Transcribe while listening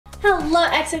Hello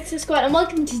XOXO Squad and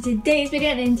welcome to today's video.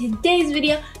 And in today's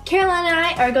video, Caroline and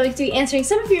I are going to be answering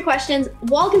some of your questions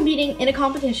while competing in a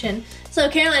competition. So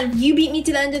Caroline, if you beat me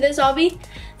to the end of this obby,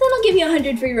 then I'll give you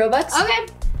 100 free Robux. Okay.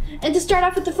 And to start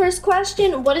off with the first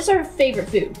question, what is our favorite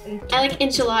food? I like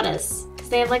enchiladas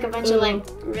because they have like a bunch of like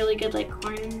really good like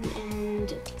corn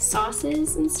and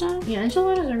sauces and stuff. Yeah,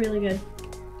 enchiladas are really good.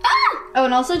 Ah! Oh,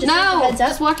 and also just a heads up,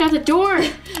 just walked out the door.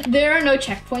 there are no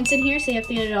checkpoints in here, so you have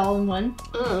to get it all in one.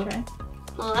 Oh. Okay.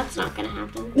 Well, that's not gonna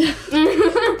happen.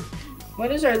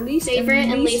 What is our least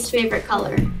and least favorite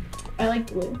color? I like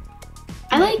blue.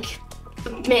 I like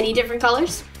many different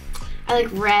colors. I like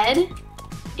red,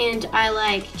 and I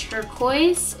like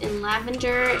turquoise and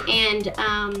lavender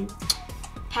and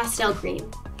pastel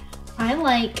green. I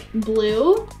like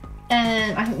blue,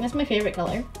 and I think that's my favorite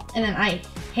color. And then I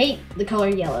hate the color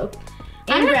yellow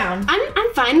and brown.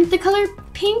 I'm fine with the color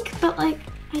pink, but like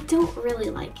I don't really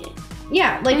like it.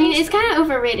 Yeah, like I mean, it's kind of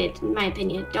overrated in my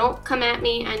opinion. Don't come at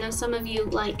me. I know some of you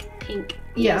like pink.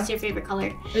 Yeah, it's your favorite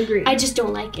color. Agreed. I just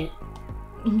don't like it.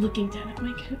 I'm looking down at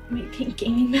my pink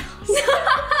gaming mouse.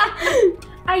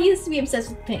 I used to be obsessed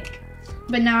with pink,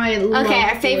 but now I love Okay,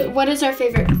 our blue. favorite. What is our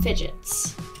favorite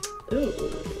fidgets? Ooh.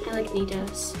 I like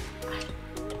Nidos.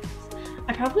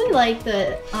 I probably like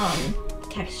the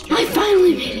texture. I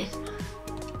finally made it.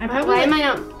 Why am I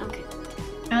not? Okay.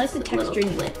 I like the texture.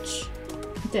 Glitch.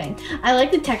 Dang. I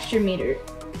like the texture meter.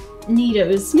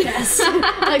 Nidos best.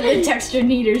 I like the texture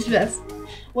meters best.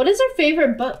 What is our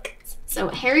favorite book? So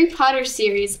Harry Potter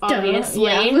series, obviously.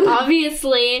 Yeah.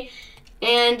 Obviously.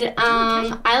 And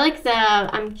I like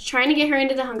I'm trying to get her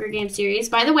into the Hunger Games series.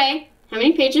 By the way, how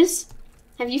many pages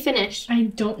have you finished? I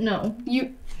don't know.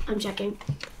 I'm checking.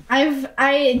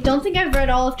 I don't think I've read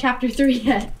all of chapter 3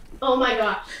 yet. Oh my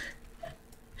gosh.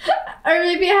 Or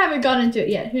maybe I haven't gone into it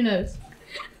yet. Who knows?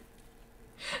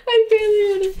 I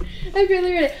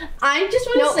barely read it. I just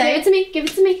want to say. Give it to me. Give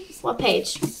it to me. What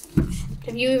page?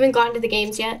 Have you even gone to the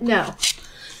games yet? No.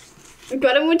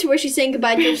 But I went to where she's saying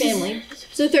goodbye to her family.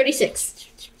 So 36.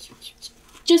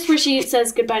 Just where she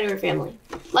says goodbye to her family.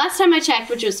 Last time I checked,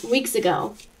 which was weeks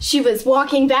ago, she was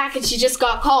walking back and she just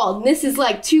got called. And this is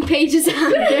like 2 pages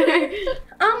after.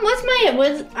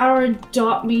 What's our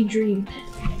Adopt Me dream pet?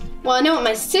 Well, I know what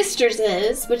my sister's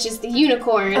is, which is the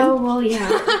unicorn. Oh, well,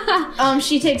 yeah.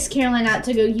 She takes Caroline out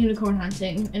to go unicorn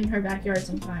hunting in her backyard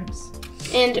sometimes.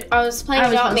 And I was playing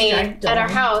Adopt Me at our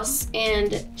house,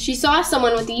 and she saw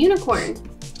someone with a unicorn.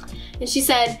 And she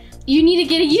said, you need to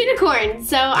get a unicorn.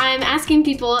 So I'm asking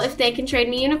people if they can trade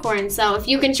me unicorns. So if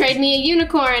you can trade me a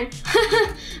unicorn,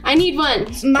 I need one.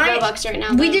 Roblox right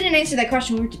now. We didn't answer that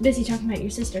question. We're busy talking about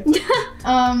your sister.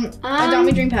 Adopt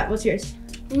Me dream pet. What's yours?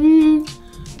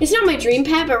 It's not my dream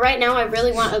pet, but right now I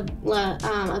really want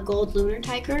a gold lunar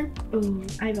tiger. Ooh,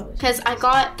 I've always. Because I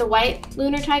got the white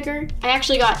lunar tiger. I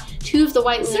actually got 2 of the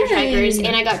white lunar tigers,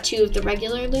 and I got 2 of the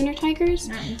regular lunar tigers.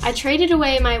 Nice. I traded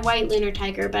away my white lunar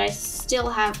tiger, but I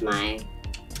still have my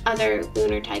other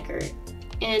lunar tiger.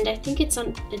 And I think it's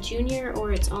on a junior,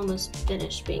 or it's almost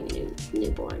finished being a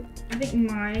newborn. I think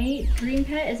my dream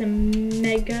pet is a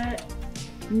mega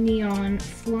neon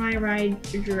fly ride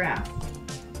giraffe.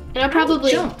 And I'll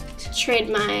probably trade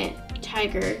my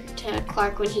tiger to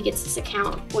Clark when he gets this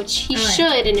account, which he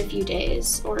should in a few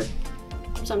days or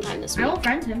sometime this week. I will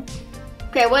friend him.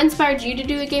 Okay, what inspired you to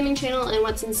do a gaming channel, and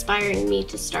what's inspiring me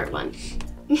to start one?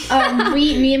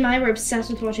 Me and Maya were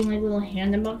obsessed with watching like little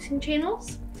hand unboxing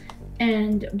channels,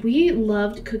 and we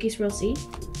loved Cookie Swirl C.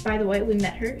 By the way, we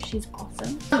met her. She's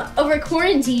awesome. Over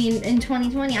quarantine in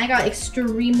 2020, I got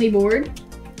extremely bored.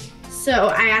 So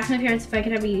I asked my parents if I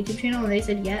could have a YouTube channel, and they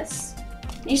said yes.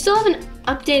 You still haven't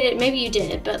updated, maybe you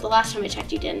did, but the last time I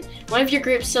checked you didn't. One of your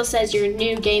groups still says your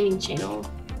new gaming channel.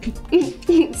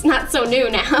 It's not so new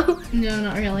now. No,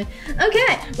 not really.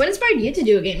 Okay, what inspired you to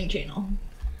do a gaming channel?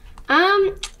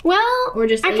 Well, or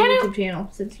just a YouTube channel,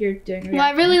 since you're doing reaction. Well,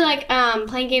 I really like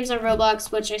playing games on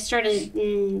Roblox, which I started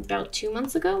about 2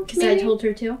 months ago. Because I told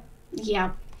her to?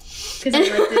 Yeah. Because I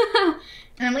liked it.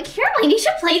 And I'm like, Caroline, you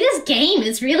should play this game.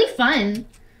 It's really fun.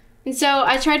 And so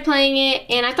I tried playing it,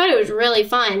 and I thought it was really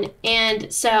fun.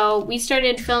 And so we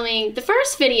started filming the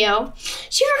first video.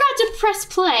 She forgot to press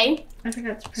play. I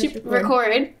forgot to press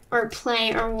record or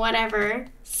play or whatever.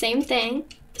 Same thing.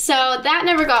 So that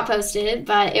never got posted,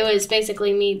 but it was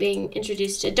basically me being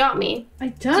introduced to Adopt Me. I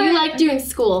don't. Do you like doing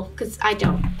Skool? Because I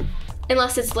don't.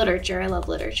 Unless it's literature. I love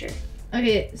literature.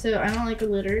 Okay, so I don't like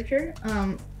literature,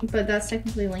 but that's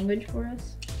technically language for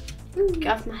us. Get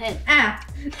off my head.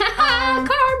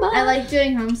 Karma! I like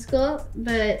doing homeschool,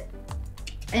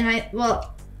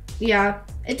 yeah,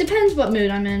 it depends what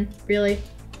mood I'm in, really.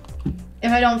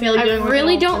 If I don't feel like doing work, I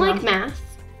really don't like math.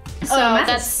 So math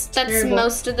that's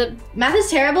most of the math is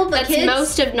terrible, but that's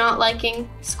most of not liking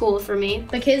school for me.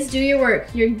 But kids, do your work.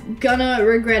 You're gonna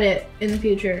regret it in the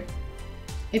future.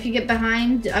 If you get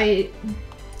behind, I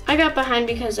got behind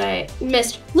because I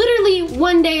missed literally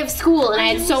 1 day of school and I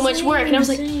had so much work and I was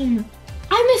like,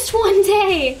 I missed 1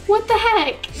 day. What the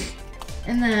heck?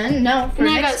 And then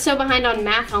I got so behind on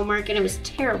math homework and it was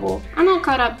terrible. I'm all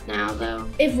caught up now though.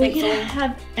 If we could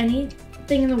have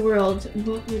anything in the world,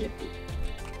 what would it be?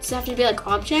 Does it have to be like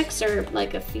objects or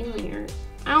like a feeling or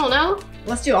I don't know?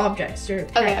 Let's do objects or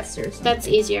pets or something. That's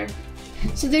easier.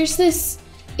 So there's this,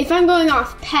 if I'm going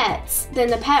off pets, then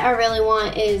the pet I really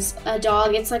want is a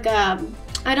dog. It's like a,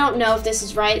 I don't know if this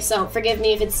is right, so forgive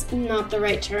me if it's not the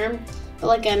right term, but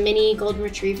like a mini golden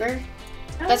retriever.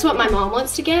 That's what my mom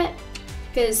wants to get.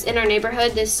 Because in our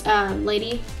neighborhood, this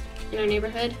lady in our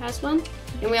neighborhood has one.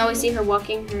 And we always see her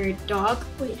walking her dog.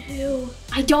 Wait, who?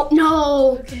 I don't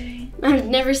know. Okay. I've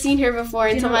never seen her before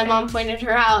until my mom pointed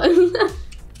her out.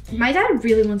 My dad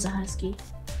really wants a husky.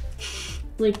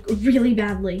 Like, really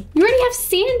badly. You already have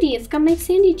Sandy. It's gonna make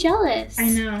Sandy jealous. I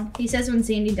know. He says when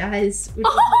Sandy dies,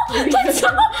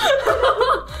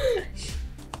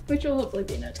 which will hopefully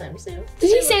be no time soon. Did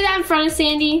he say that in front of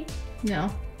Sandy?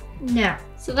 No. No.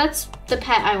 So that's the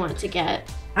pet I want to get.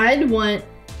 I'd want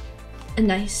a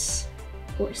nice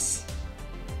horse.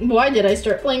 Why did I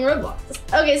start playing Roblox?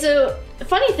 Okay, so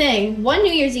funny thing, one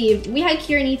New Year's Eve, we had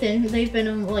Kira and Ethan. They've been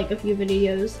on like a few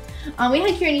videos. We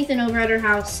had Kira and Ethan over at our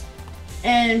house,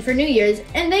 and for New Year's,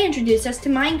 and they introduced us to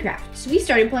Minecraft. So we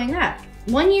started playing that.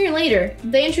 1 year later,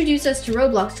 they introduced us to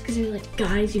Roblox because they were like,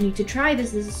 guys, you need to try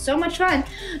this. This is so much fun.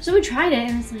 So we tried it,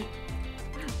 and it's like,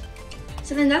 wow.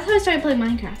 So then that's how I started playing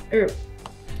Minecraft or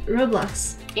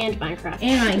Roblox. And Minecraft.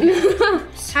 And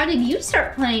Minecraft. How did you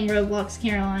start playing Roblox,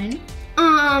 Caroline?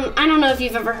 I don't know if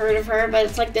you've ever heard of her, but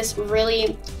it's like this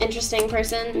really interesting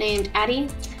person named Addy.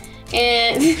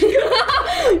 And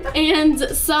and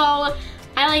so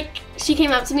she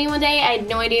came up to me one day, I had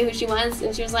no idea who she was,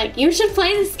 and she was like, you should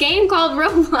play this game called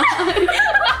Roblox.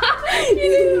 You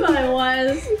knew who I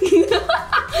was.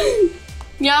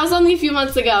 Yeah, it was only a few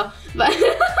months ago, but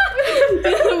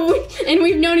and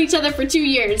we've known each other for 2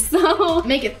 years, so.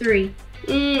 Make it 3.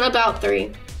 About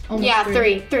 3. Almost yeah,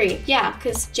 3. 3. Yeah,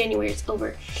 because January is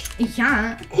over.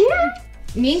 Yeah.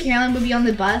 Me and Caroline would be on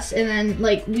the bus, and then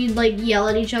like we'd like yell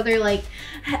at each other. Like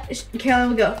Caroline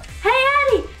would go, "Hey,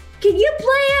 Addy, can you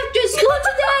play after school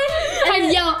today?"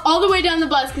 I'd yell all the way down the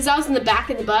bus because I was in the back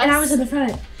of the bus, and I was in the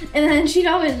front. And then she'd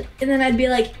always, and then I'd be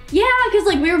like, "Yeah," because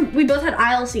like we both had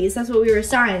aisle seats. That's what we were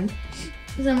assigned.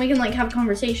 So then we can like have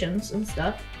conversations and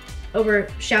stuff over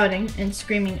shouting and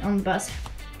screaming on the bus.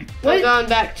 We're going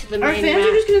back to the main map. Our fans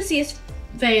are just gonna see us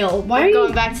fail. Why are you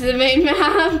going back to the main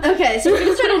map? Okay, so we're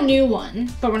gonna start a new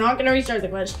one, but we're not gonna restart the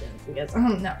questions because I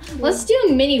don't know. Let's do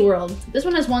mini world. This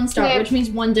one has 1 star, okay. which means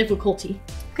 1 difficulty.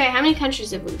 Okay, how many countries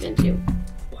have we been to?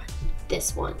 1.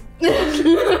 This one.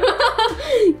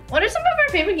 What are some of our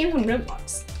favorite games on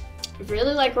Roblox? I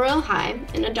really like Royal High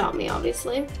and Adopt Me,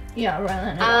 obviously. Yeah,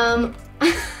 Royal High.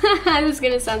 This is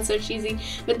gonna sound so cheesy,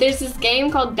 but there's this game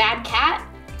called Bad Cat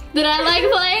that I like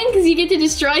playing because you get to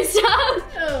destroy stuff.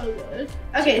 Oh god.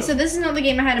 Okay, so this is not the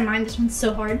game I had in mind. This one's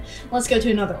so hard. Let's go to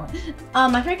another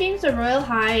one. My favorite games are Royal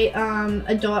High,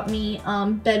 Adopt Me,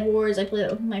 Bed Wars. I play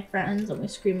that with my friends and we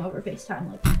scream over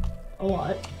FaceTime like a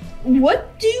lot.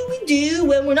 What do we do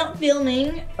when we're not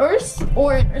filming or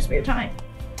in our spare time?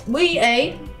 We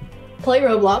play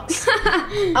Roblox.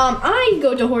 I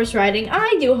go to horse riding.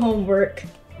 I do homework.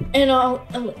 And a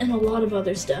lot of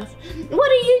other stuff. What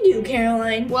do you do,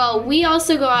 Caroline? Well, we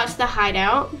also go out to the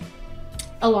hideout.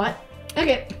 A lot.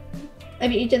 Okay. I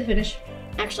beat you to the finish.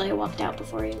 Actually, I walked out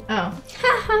before you. Oh.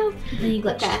 Then you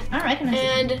glitched. Okay. I recognize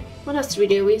it. And what else do we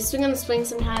do? We swing on the swing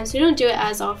sometimes. We don't do it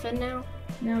as often now.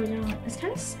 No, we don't. It's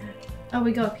kind of sad. Oh,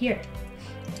 we go up here.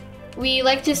 We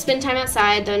like to spend time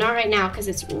outside, though not right now because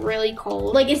it's really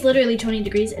cold. Like, it's literally 20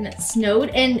 degrees and it snowed,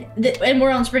 and we're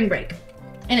on spring break.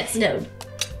 And it snowed.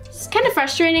 It's kind of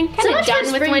frustrating. Kind of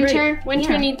done with winter.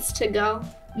 Winter needs to go.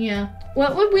 Yeah.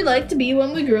 What would we like to be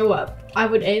when we grow up? I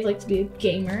would A, like to be a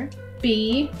gamer.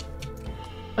 B,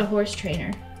 a horse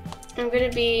trainer. I'm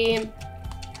gonna be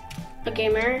a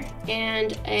gamer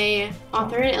and a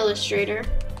author and illustrator.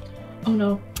 Oh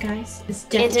no, guys, it's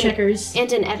death checkers.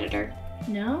 And an editor.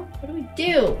 No? What do we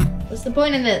do? What's the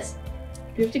point in this?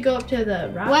 Do we have to go up to the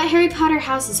rock? What Harry Potter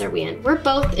houses are we in? We're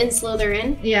both in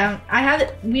Slytherin. Yeah, I have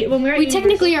it. We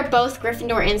technically are both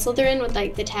Gryffindor and Slytherin with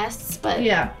like the tests, but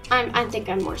yeah, I think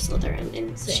I'm more Slytherin,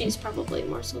 and she's probably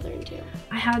more Slytherin too.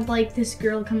 I had like this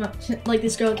girl come up to,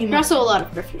 this girl came You're also a lot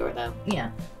of Gryffindor though. Yeah,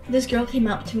 this girl came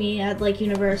up to me at like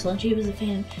Universal and she was a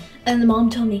fan, and the mom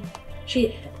told me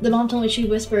she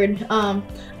whispered, I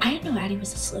didn't know Addy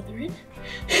was a Slytherin.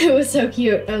 It was so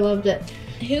cute. I loved it.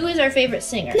 Who is our favorite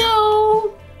singer?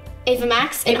 No! Ava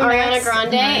Max and Ariana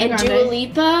Grande and Dua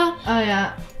Lipa. Oh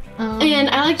yeah. And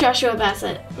I like Joshua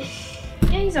Bassett.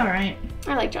 Yeah, he's alright.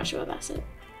 I like Joshua Bassett.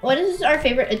 What is our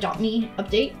favorite Adopt Me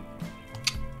update?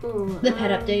 Ooh, the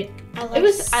pet update.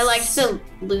 I liked the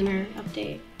lunar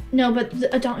update. No, but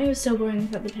the Adopt Me was so boring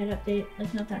without the pet update.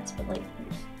 Like, no offense, but like.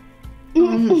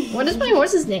 What is my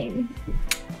horse's name?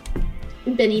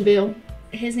 Benny Boo.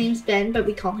 His name's Ben, but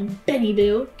we call him Benny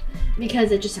Boo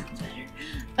because it just sounds better.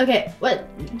 Okay, what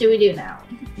do we do now?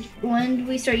 When did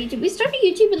we start YouTube? We started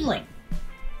YouTube in like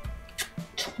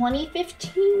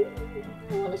 2015,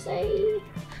 I want to say.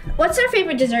 What's our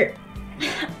favorite dessert?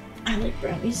 I like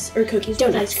brownies or cookies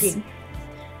with ice cream.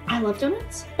 I love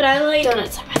donuts, but I like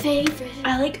donuts are my favorite.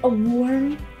 I like a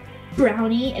warm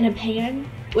brownie in a pan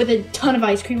with a ton of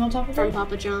ice cream on top of it. From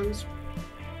Papa John's.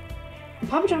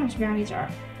 Papa John's brownies are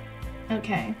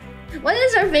okay. What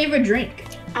is our favorite drink?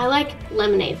 I like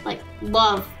lemonade. Like,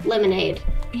 love lemonade.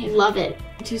 Yeah. Love it.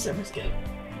 2 summers ago.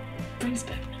 Brings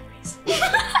back memories.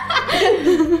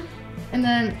 And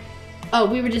then, oh,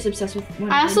 we were just obsessed with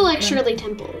one. I also like Shirley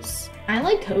Temples. I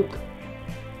like Coke.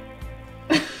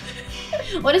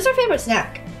 What is our favorite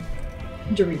snack?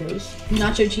 Doritos.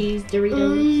 Nacho cheese,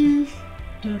 Doritos.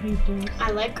 Doritos.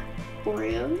 I like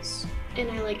Oreos. And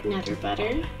I like Nutter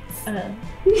Butter.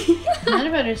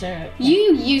 Nutter Butters are okay.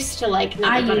 You used to like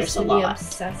Nutter Butters a lot. I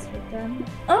used to be obsessed with them.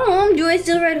 Oh, do I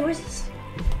still ride horses?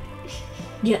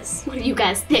 Yes. What do you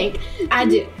guys think? I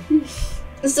do.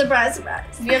 Surprise,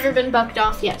 surprise. Have you ever been bucked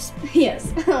off? Yes.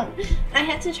 Yes. I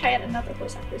had to try out another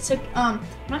horse after. So, I'm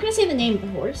not gonna say the name of the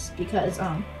horse because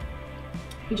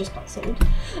he just got sold.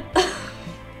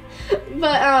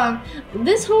 But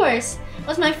this horse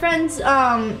was my friend's.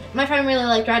 My friend really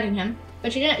liked riding him,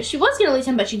 but she didn't. She was gonna lease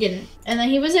him, but she didn't. And then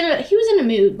he was in a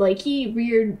mood. Like he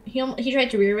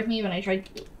tried to rear with me when I tried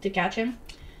to catch him.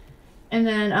 And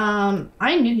then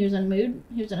I knew he was in a mood.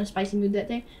 He was in a spicy mood that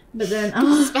day. But then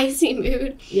spicy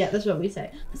mood. Yeah, that's what we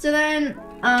say. So then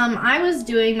I was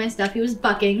doing my stuff. He was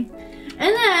bucking,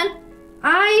 and then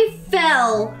I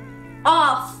fell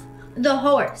off the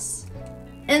horse.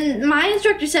 And my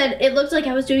instructor said it looked like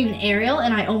I was doing an aerial,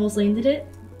 and I almost landed it.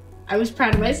 I was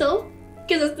proud of myself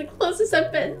because that's the closest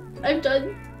I've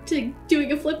done to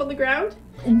doing a flip on the ground.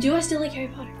 Do I still like Harry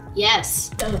Potter?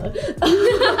 Yes.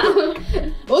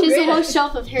 What She's a whole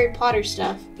shelf of Harry Potter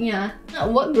stuff. Yeah.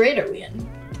 What grade are we in?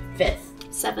 5th.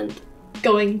 7th.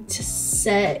 Going to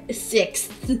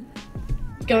 6th.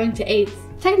 Going to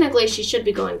 8th. Technically, she should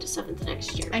be going to 7th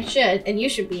next year. I should, and you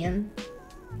should be in.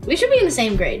 We should be in the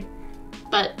same grade.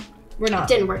 But we're not.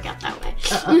 It didn't work out that way.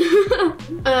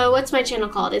 What's my channel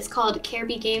called? It's called Care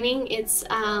Be Gaming. It's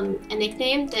a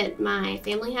nickname that my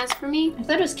family has for me. I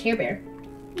thought it was Care Bear.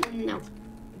 No.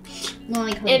 Well,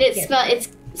 it's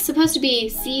supposed to be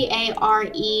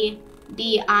CAREBIE,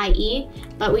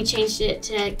 but we changed it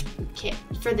to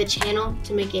for the channel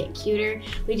to make it cuter.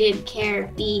 We did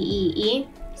Care BEE,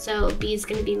 so bee is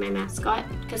gonna be my mascot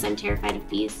because I'm terrified of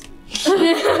bees,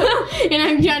 and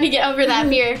I'm trying to get over that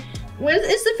fear. What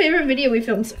is the favorite video we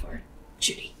filmed so far?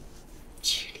 Judy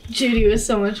was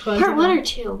so much fun. Part 1 or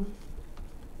 2?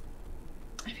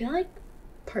 I feel like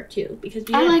part 2 because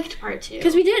I liked part 2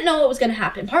 because we didn't know what was gonna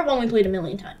happen. Part 1 we played a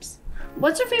million times.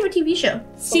 What's our favorite TV show?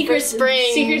 Secrets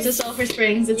of Sulphur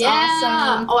Springs. It's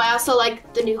awesome. Oh, I also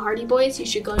like the new Hardy Boys. You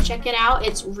should go check it out.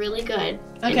 It's really good.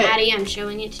 Okay. And Addy, I'm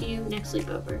showing it to you next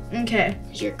sleepover. Okay.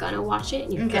 Because you're gonna watch it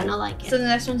and you're gonna like it. So the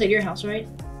next one's at your house, right?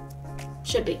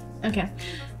 Should be. Okay.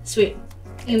 Sweet.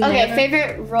 Okay,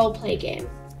 favorite role play game.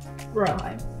 Role.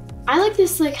 I like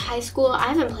this like high school. I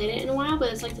haven't played it in a while,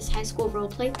 but it's like this high school role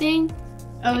play thing.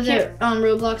 Oh, is it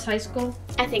Roblox High School?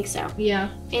 I think so. Yeah.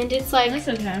 And it's like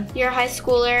you're a high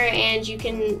schooler, and you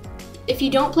can, if you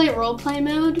don't play role play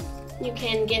mode, you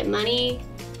can get money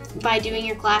by doing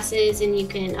your classes, and you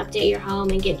can update your home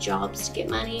and get jobs to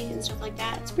get money and stuff like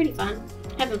that. It's pretty fun.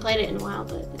 I haven't played it in a while,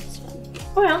 but it's fun.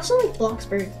 Oh, I also like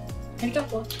Bloxburg. Have you got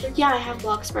Bloxburg? Yeah, I have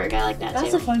Bloxburg. I like that too.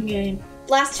 That's a fun game.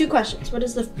 Last 2 questions. What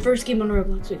is the first game on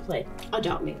Roblox we played?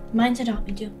 Adopt Me. Mine's Adopt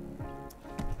Me too.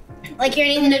 Like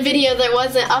Kieran in a video that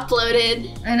wasn't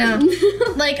uploaded. I know.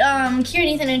 Like Kieran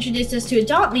Ethan introduced us to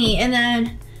Adopt Me, and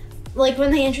then like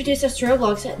when they introduced us to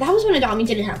Roblox, that was when Adopt Me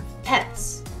didn't have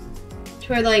pets. To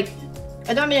where like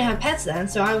Adopt Me didn't have pets then,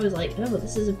 so I was like, oh,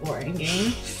 this is a boring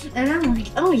game. And I'm like,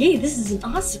 oh yay, this is an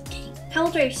awesome game. How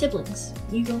old are your siblings?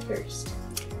 You go first.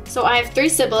 So I have 3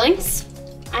 siblings.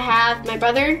 I have my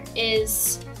brother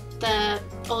is the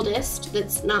oldest.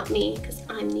 That's not me, because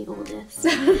I'm the oldest.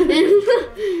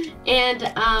 And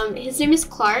his name is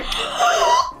Clark.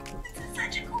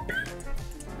 Such a cool pet.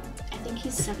 I think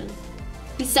he's 7.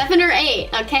 He's 7 or 8,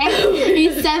 okay?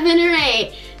 He's 7 or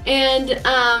 8. And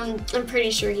I'm pretty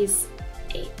sure he's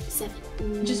 8,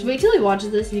 7. Just wait till he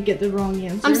watches this and you get the wrong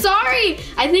answer. I'm sorry.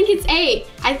 I think it's 8.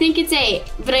 I think it's 8,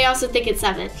 but I also think it's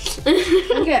 7.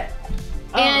 Okay.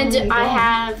 And I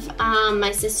have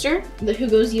my sister. Who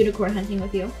goes unicorn hunting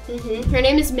with you. Her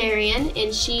name is Marion,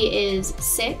 and she is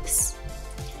 6.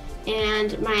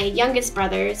 And my youngest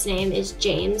brother's name is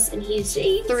James, and he's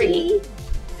 3.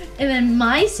 And then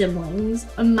my siblings,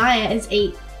 Maya is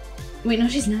 8. Wait, no,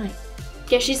 she's 9.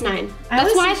 Yeah, she's 9.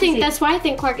 That's why I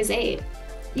think Clark is 8.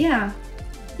 Yeah.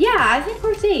 Yeah, I think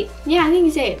Clark's 8. Yeah, I think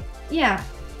he's 8. Yeah.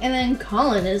 And then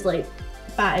Colin is like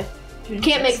 5. You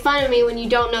can't make fun of me when you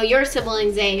don't know your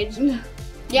sibling's age.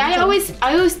 Yeah, I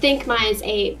always think Maya's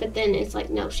 8, but then it's like,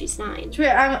 no, she's 9.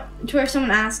 To where someone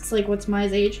asks like, what's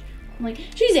Maya's age? I'm like,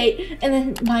 she's 8. And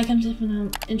then Maya comes up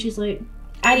and she's like,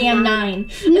 Addy, I'm 9.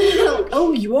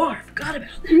 Oh, you are. Forgot about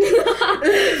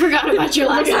that. Forgot about your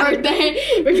last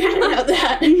birthday. Forgot about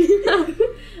that.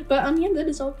 But yeah, that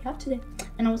is all we have today.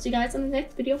 And I will see you guys in the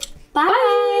next video. Bye.